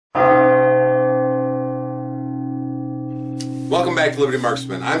Welcome back to Liberty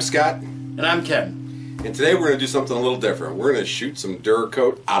Marksman. I'm Scott. And I'm Ken. And today we're going to do something a little different. We're going to shoot some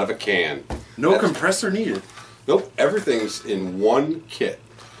DuraCoat out of a can. No compressor needed. Nope, everything's in one kit.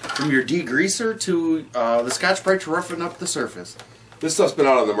 From your degreaser to the Scotch-Brite to roughen up the surface. This stuff's been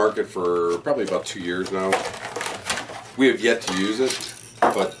out on the market for probably about 2 years now. We have yet to use it,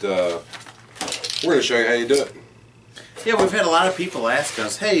 but we're going to show you how you do it. Yeah, we've had a lot of people ask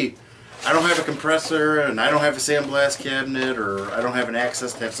us, hey, I don't have a compressor, and I don't have a sandblast cabinet, or I don't have an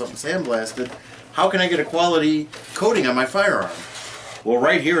access to have something sandblasted. How can I get a quality coating on my firearm? Well,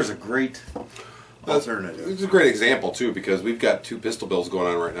 right here is a great alternative. It's a great example, too, because we've got 2 pistol builds going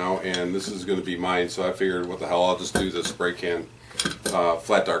on right now, and this is going to be mine, so I figured, what the hell, I'll just do the spray can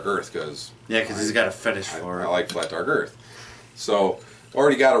flat dark earth, because... Yeah, because he's got a fetish for it. I like flat dark earth. So,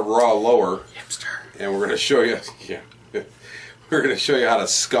 already got a raw lower, Hipster. And we're going to show you... Yeah. We're going to show you how to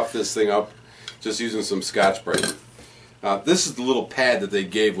scuff this thing up just using some Scotch-Brite. This is the little pad that they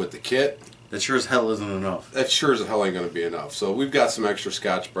gave with the kit. That sure as hell isn't enough. That sure as hell ain't going to be enough. So we've got some extra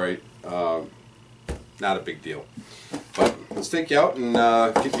Scotch-Brite. Not a big deal. But let's take you out and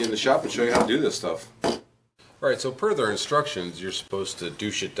get you in the shop and show you how to do this stuff. Alright, so per their instructions, you're supposed to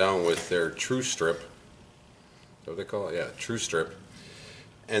douche it down with their True Strip. Is that what they call it? Yeah, True Strip.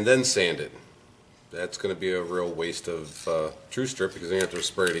 And then sand it. That's going to be a real waste of True Strip because then you have to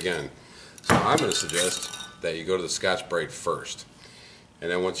spray it again. So I'm going to suggest that you go to the Scotch-Brite first. And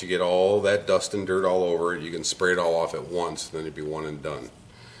then once you get all that dust and dirt all over it, you can spray it all off at once, and then it'd be one and done.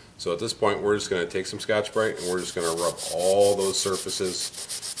 So at this point, we're just going to take some Scotch-Brite and we're just going to rub all those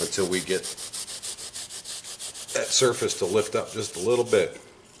surfaces until we get that surface to lift up just a little bit.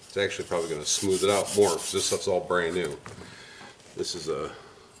 It's actually probably going to smooth it out more because this stuff's all brand new. This is a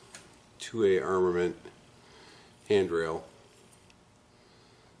 2A Armament handrail.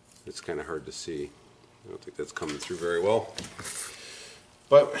 It's kind of hard to see. I don't think that's coming through very well.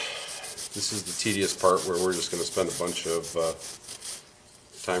 But this is the tedious part where we're just going to spend a bunch of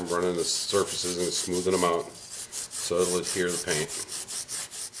time running the surfaces and smoothing them out so it'll adhere to the paint.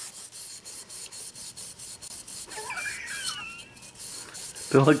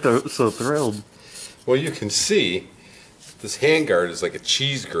 They look so thrilled. Well, you can see this handguard is like a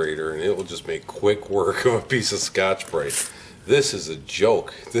cheese grater, and it will just make quick work of a piece of Scotch-Brite. This is a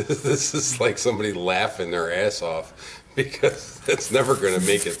joke. This is like somebody laughing their ass off because that's never going to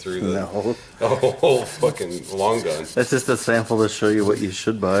make it through the whole fucking long gun. That's just a sample to show you what you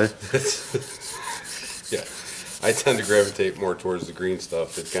should buy. Yeah, I tend to gravitate more towards the green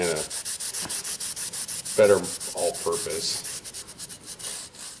stuff. It's kind of better all-purpose.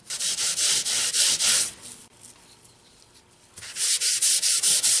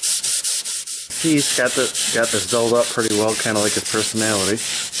 He's got this built up pretty well, kind of like his personality.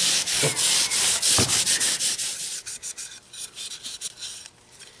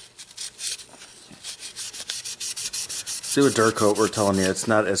 See, with DuraCoat, we're telling you, it's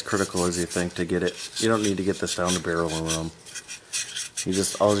not as critical as you think to get it. You don't need to get this down to barrel aluminum.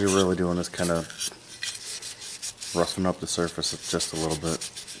 All you're really doing is kind of roughing up the surface just a little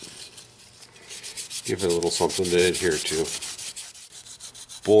bit. Give it a little something to adhere to.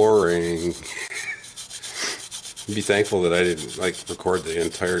 Boring. Be thankful that I didn't record the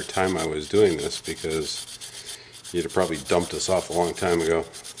entire time I was doing this because you'd have probably dumped us off a long time ago.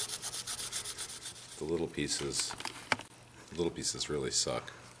 The little pieces really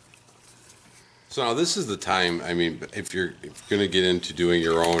suck. So now this is the time, I mean, if you're going to get into doing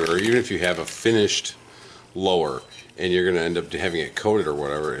your own, or even if you have a finished lower and you're going to end up having it coated or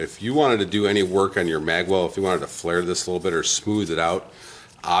whatever, if you wanted to do any work on your magwell, if you wanted to flare this a little bit or smooth it out,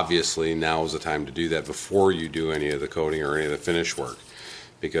 obviously now is the time to do that before you do any of the coating or any of the finish work.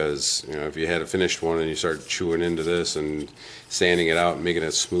 Because, you know, if you had a finished one and you start chewing into this and sanding it out and making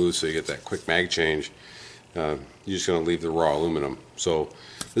it smooth so you get that quick mag change, you're just going to leave the raw aluminum. So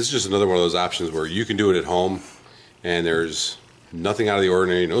this is just another one of those options where you can do it at home and there's nothing out of the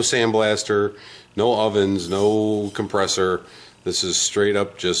ordinary, no sandblaster, no ovens, no compressor. This is straight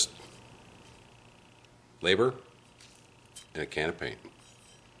up just labor and a can of paint.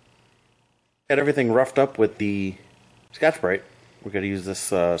 Got everything roughed up with the Scotch-Brite. We're going to use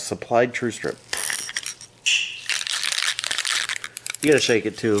this supplied True Strip. You got to shake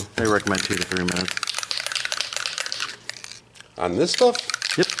it too. They recommend 2 to 3 minutes. On this stuff?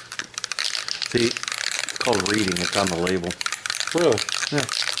 Yep. See, it's called reading. It's on the label. Really? Yeah.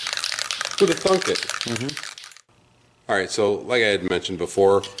 Who'd have thunk it? Mm-hmm. Alright, so like I had mentioned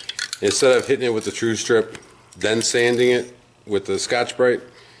before, instead of hitting it with the True Strip, then sanding it with the Scotch-Brite,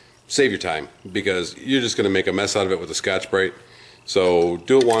 save your time because you're just going to make a mess out of it with the Scotch-Brite. So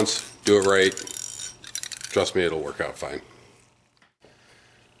do it once, do it right. Trust me, it'll work out fine.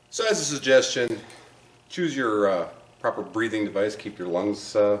 So as a suggestion, choose your proper breathing device. Keep your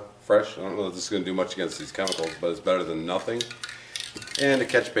lungs fresh. I don't know if this is going to do much against these chemicals, but it's better than nothing. And a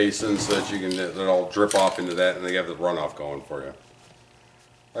catch basin so that you can let it all drip off into that, and they have the runoff going for you.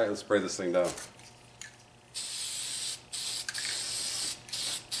 All right, let's spray this thing down.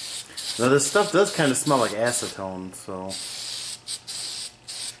 Now this stuff does kind of smell like acetone, so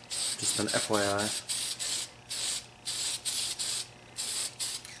just an FYI.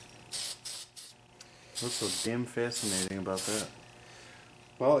 What's so damn fascinating about that?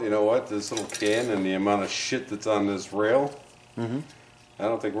 Well, you know what? This little can and the amount of shit that's on this rail, I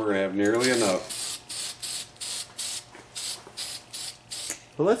don't think we're going to have nearly enough.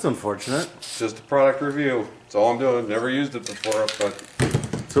 Well, that's unfortunate. Just a product review. That's all I'm doing. Never used it before,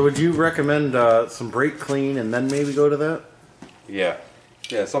 but So would you recommend some brake clean and then maybe go to that? yeah.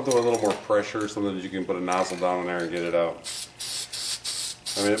 Yeah, something with a little more pressure, something that you can put a nozzle down in there and get it out.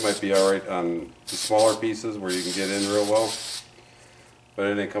 I mean, it might be alright on the smaller pieces where you can get in real well, but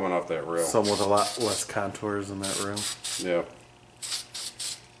it ain't coming off that rail. Some with a lot less contours in that rail. Yeah.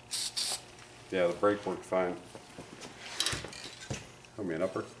 Yeah, the brake worked fine. Throw me an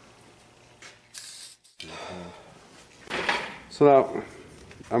upper. So now,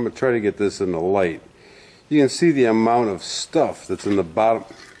 I'm going to try to get this in the light. You can see the amount of stuff that's in the bottom.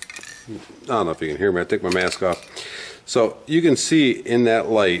 I don't know if you can hear me. I take my mask off. So you can see in that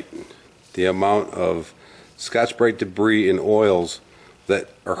light the amount of Scotch-Brite debris and oils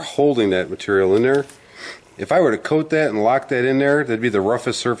that are holding that material in there. If I were to coat that and lock that in there, that'd be the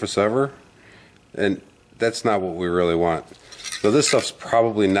roughest surface ever. And that's not what we really want. So this stuff's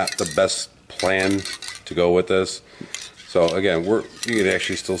probably not the best plan to go with this. So again, you can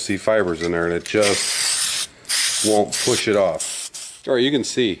actually still see fibers in there, and it just won't push it off. All right, you can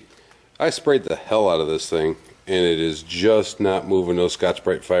see I sprayed the hell out of this thing, and it is just not moving those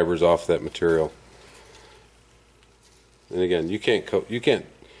Scotch-Brite fibers off that material. And again, you can't put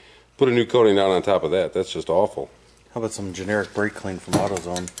a new coating down on top of that. That's just awful. How about some generic brake clean from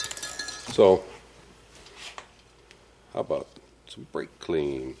AutoZone? So, how about some brake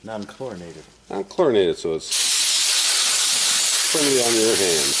clean? Non-chlorinated. Non-chlorinated, so it's friendly on your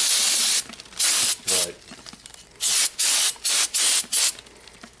hands. Right.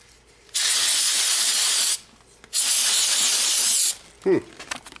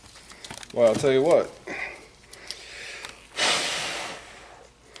 Well, I'll tell you what.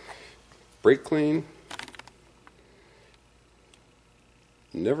 Brake clean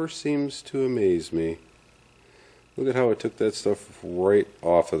never seems to amaze me. Look at how it took that stuff right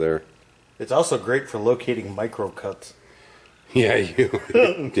off of there. It's also great for locating micro cuts. Yeah,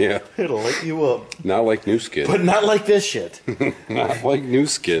 yeah. It'll light you up. Not like new skin. But not like this shit. Not like new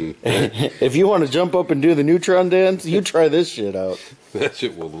skin. If you want to jump up and do the neutron dance, you try this shit out. That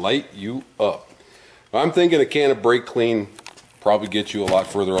shit will light you up. I'm thinking a can of brake clean probably gets you a lot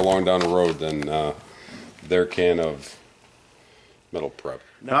further along down the road than their can of metal prep.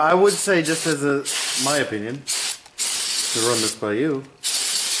 Now, I would say, just as my opinion, to run this by you,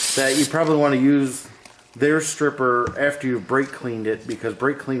 that you probably want to use their stripper after you've brake cleaned it, because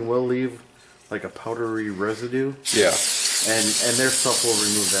brake clean will leave like a powdery residue. Yeah. And their stuff will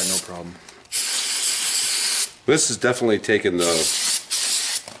remove that, no problem. This is definitely taking the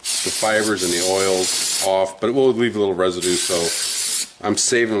fibers and the oils off, but it will leave a little residue, so I'm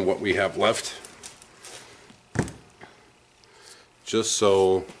saving what we have left. Just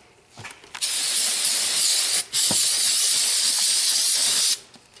so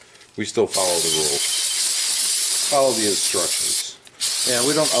we still follow the rules. Follow the instructions. Yeah,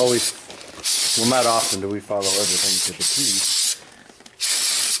 we don't always, well, not often do we follow everything to the T.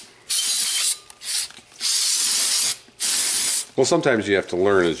 Well, sometimes you have to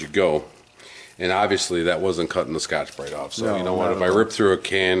learn as you go, and obviously that wasn't cutting the Scotch-Brite off. So No, you know what? not If I at all. rip through a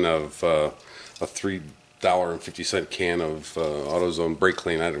can of a $3.50 can of AutoZone brake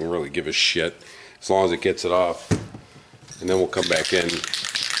clean, I don't really give a shit as long as it gets it off, and then we'll come back in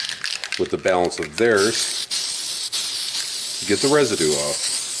with the balance of theirs to get the residue off.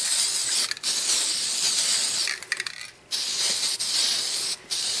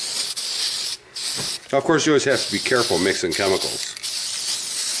 Now, of course, you always have to be careful mixing chemicals.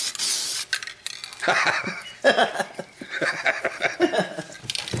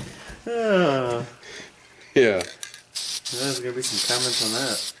 Yeah. There's going to be some comments on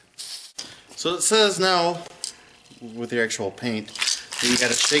that. So it says now, with the actual paint, that you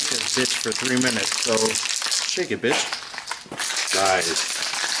got to shake this bitch for 3 minutes. So, shake it, bitch. Nice.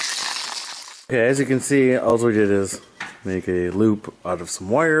 Okay, as you can see, all we did is make a loop out of some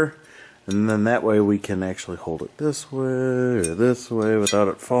wire, And then that way we can actually hold it this way or this way without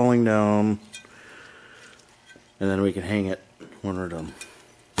it falling down. And then we can hang it when we're done.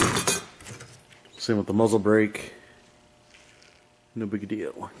 Same with the muzzle brake. No big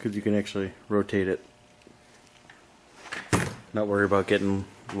deal, because you can actually rotate it. Not worry about getting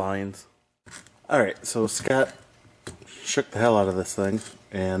lines. Alright, so Scott shook the hell out of this thing.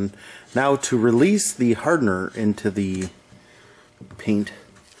 And now to release the hardener into the paint,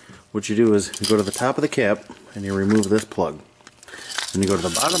 what you do is you go to the top of the cap and you remove this plug. Then you go to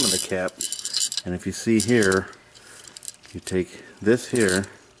the bottom of the cap, and if you see here, you take this here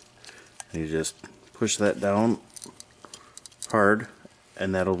and you just push that down hard,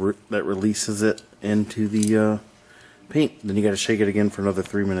 and that releases it into the paint. Then you got to shake it again for another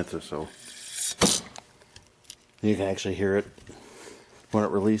 3 minutes or so. You can actually hear it when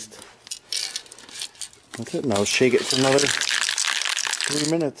it released. That's it. Now shake it for another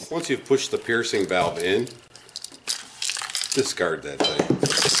 3 minutes. Once you've pushed the piercing valve in, discard that thing.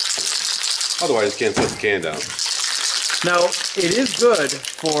 Otherwise, you can't set the can down. Now, it is good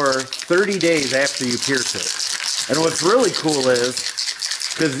for 30 days after you pierce it. And what's really cool is,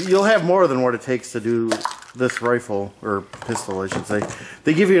 because you'll have more than what it takes to do this rifle, or pistol I should say,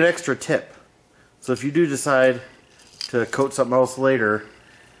 they give you an extra tip. So if you do decide to coat something else later,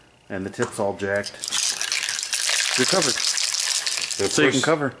 and the tip's all jacked, you're covered. So you can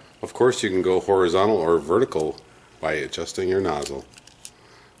cover. Of course, you can go horizontal or vertical by adjusting your nozzle,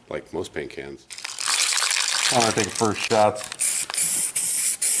 like most paint cans. I want to take a first shot.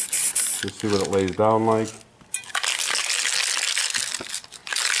 Just see what it lays down like.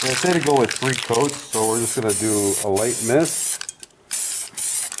 I say to go with 3 coats, so we're just going to do a light mist.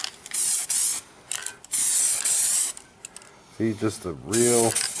 See, just a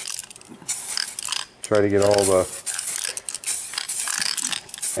real, try to get all the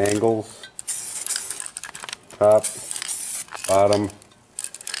angles, top, bottom,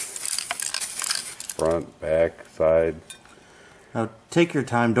 front, back, side. Now take your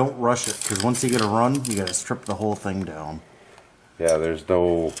time, don't rush it, because once you get a run, you got to strip the whole thing down. Yeah, there's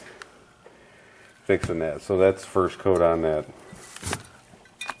no fixing that. So that's first coat on that.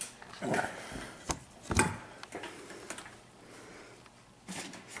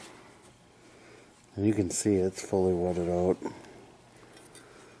 And you can see it's fully wetted out.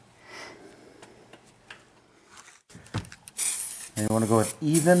 And you want to go with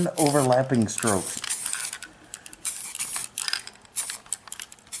even overlapping strokes.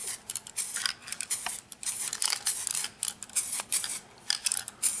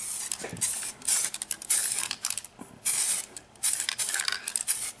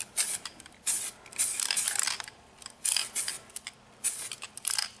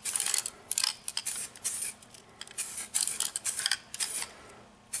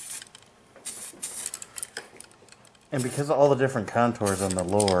 And because of all the different contours on the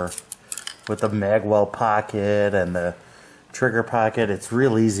lower, with the magwell pocket and the trigger pocket, it's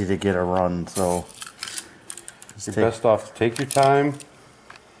real easy to get a run. So You're best off to take your time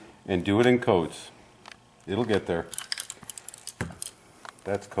and do it in coats. It'll get there.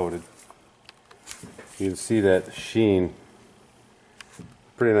 That's coated. You can see that sheen.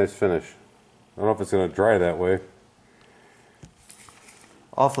 Pretty nice finish. I don't know if it's going to dry that way.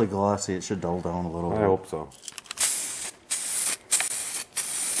 awfully glossy. It should dull down a little bit. I hope so.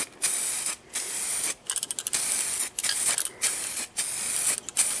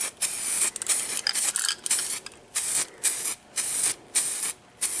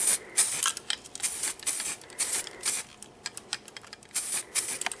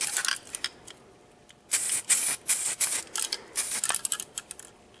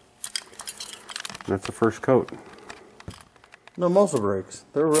 That's the first coat. No muzzle brakes.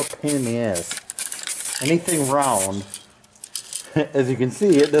 They're a real pain in the ass. Anything round, as you can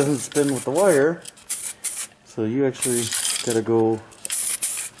see, it doesn't spin with the wire. So you actually gotta go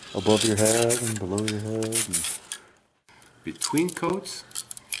above your head and below your head. And between coats,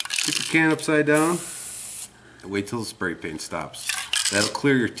 keep the can upside down and wait till the spray paint stops. That'll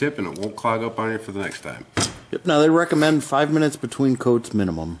clear your tip and it won't clog up on you for the next time. Yep. Now they recommend 5 minutes between coats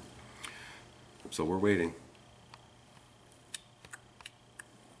minimum. So we're waiting.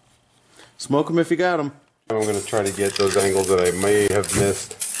 Smoke them if you got them. I'm going to try to get those angles that I may have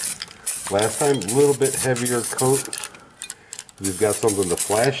missed last time. A little bit heavier coat. We've got something to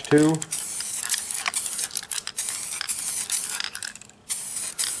flash to.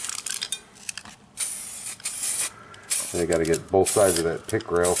 And I got to get both sides of that pick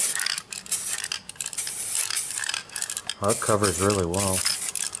rail. Well, that covers really well.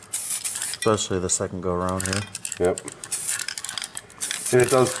 Especially the second go around here. Yep. And it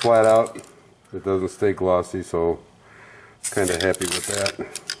does flat out. It doesn't stay glossy, so kind of happy with that.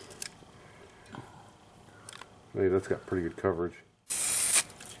 Hey, that's got pretty good coverage.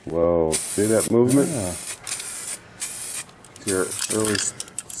 Whoa, see that movement? Yeah. Your early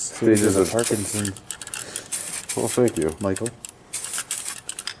stages of Parkinson. Well, thank you. Michael.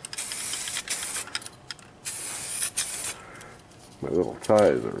 My little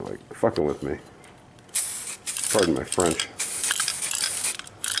ties are like fucking with me. Pardon my French.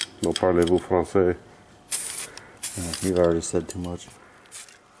 No parlez-vous français? Yeah, you've already said too much.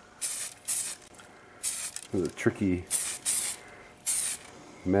 There's a tricky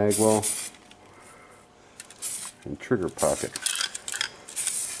magwell and trigger pocket.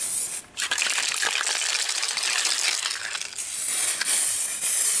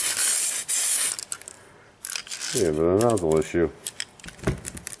 Yeah, but a nozzle issue.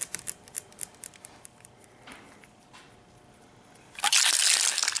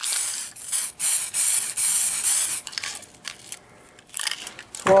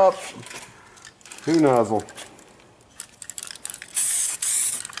 Swap. New nozzle.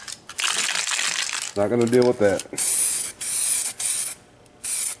 Not gonna deal with that.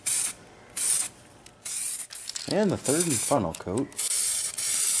 And the third and funnel coat.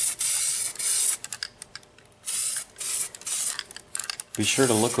 Be sure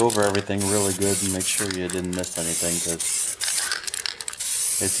to look over everything really good and make sure you didn't miss anything, because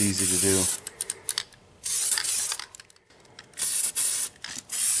it's easy to do.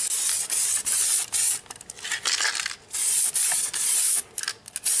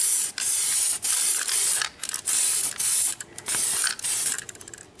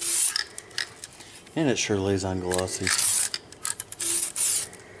 And it sure lays on glossy.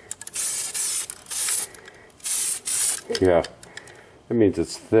 Yeah, that means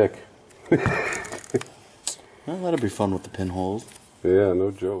it's thick. Well, that'll be fun with the pinholes. Yeah,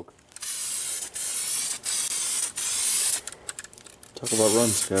 no joke. Talk about run,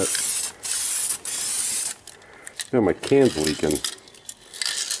 Scott. Yeah, my can's leaking.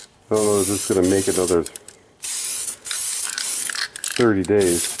 I don't know if this is gonna make another 30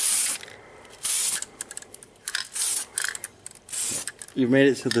 days. You've made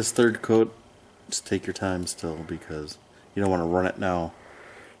it to this third coat. Just take your time still, because you don't want to run it now.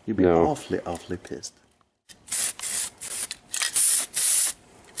 You'd be No. awfully pissed.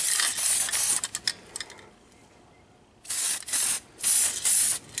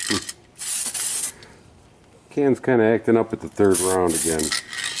 Can's kind of acting up at the third round again.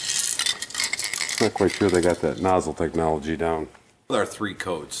 Not quite sure they got that nozzle technology down. With our 3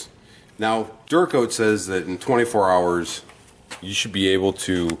 coats. Now, DuraCoat says that in 24 hours, you should be able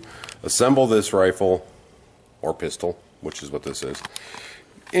to assemble this rifle or pistol, which is what this is,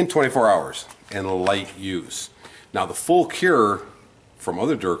 in 24 hours in light use. Now, the full cure from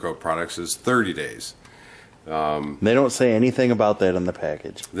other DuraCoat products is 30 days. They don't say anything about that in the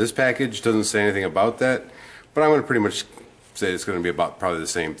package. This package doesn't say anything about that, but I'm going to pretty much say it's going to be about probably the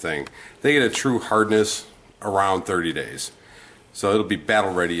same thing. They get a true hardness around 30 days. So it'll be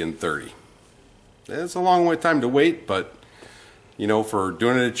battle ready in 30. It's a long time to wait, but you know, for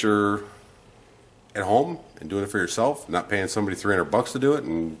doing it at home and doing it for yourself, not paying somebody $300 to do it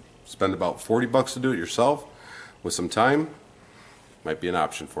and spend about $40 to do it yourself with some time, might be an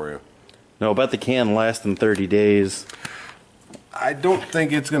option for you. No, bet the can lasts in 30 days. I don't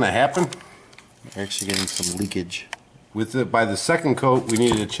think it's going to happen. You're actually getting some leakage. By the second coat, we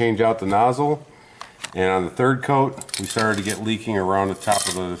needed to change out the nozzle, and on the third coat, we started to get leaking around the top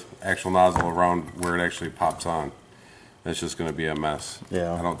of the actual nozzle, around where it actually pops on. It's just going to be a mess.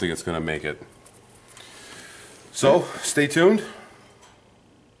 Yeah. I don't think it's going to make it. So, stay tuned.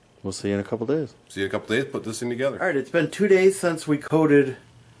 We'll see you in a couple days. See you in a couple days. Put this thing together. Alright, it's been 2 days since we coated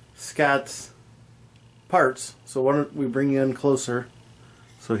Scott's parts, so why don't we bring you in closer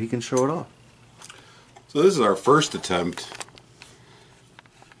so he can show it off. So this is our first attempt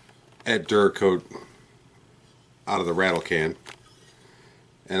at DuraCoat out of the rattle can.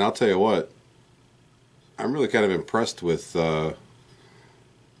 And I'll tell you what, I'm really kind of impressed with the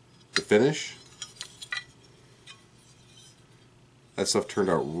finish. That stuff turned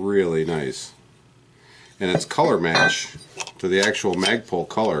out really nice. And its color match to the actual Magpul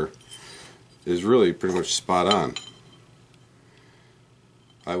color is really pretty much spot on.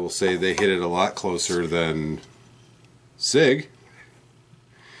 I will say they hit it a lot closer than Sig.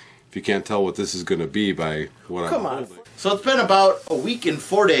 If you can't tell what this is going to be by what I'm holding. So it's been about a week and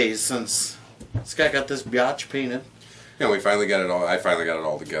 4 days since Scott got this biatch painted. Yeah, we finally got it all. I finally got it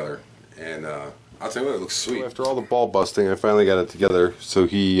all together, and I'll tell you what, it looks sweet. So after all the ball busting, I finally got it together. So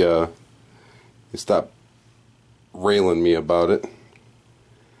he stopped railing me about it.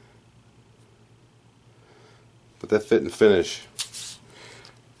 But that fit and finish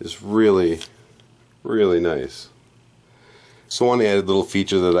is really, really nice. So one added little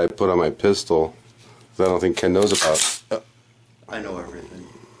feature that I put on my pistol that I don't think Ken knows about. I know everything.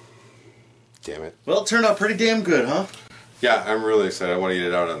 Damn it. Well, it turned out pretty damn good, huh? Yeah, I'm really excited. I want to get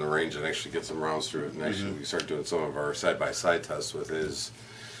it out on the range and actually get some rounds through it. And actually, we start doing some of our side-by-side tests with his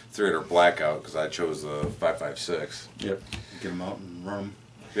 300 blackout because I chose the 5.56. Yep. Get them out and run them.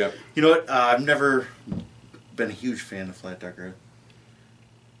 Yep. You know what? I've never been a huge fan of flat duck red.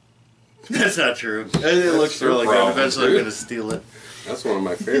 That's not true. It looks your really problem, good. Eventually, I'm dude. going to steal it. That's one of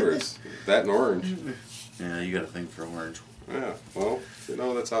my favorites. That and orange. Yeah, you got a thing for orange. Yeah, well, you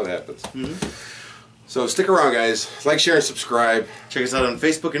know, that's how it happens. So stick around, guys. Like, share, and subscribe. Check us out on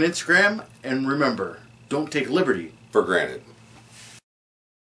Facebook and Instagram. And remember, don't take liberty For granted.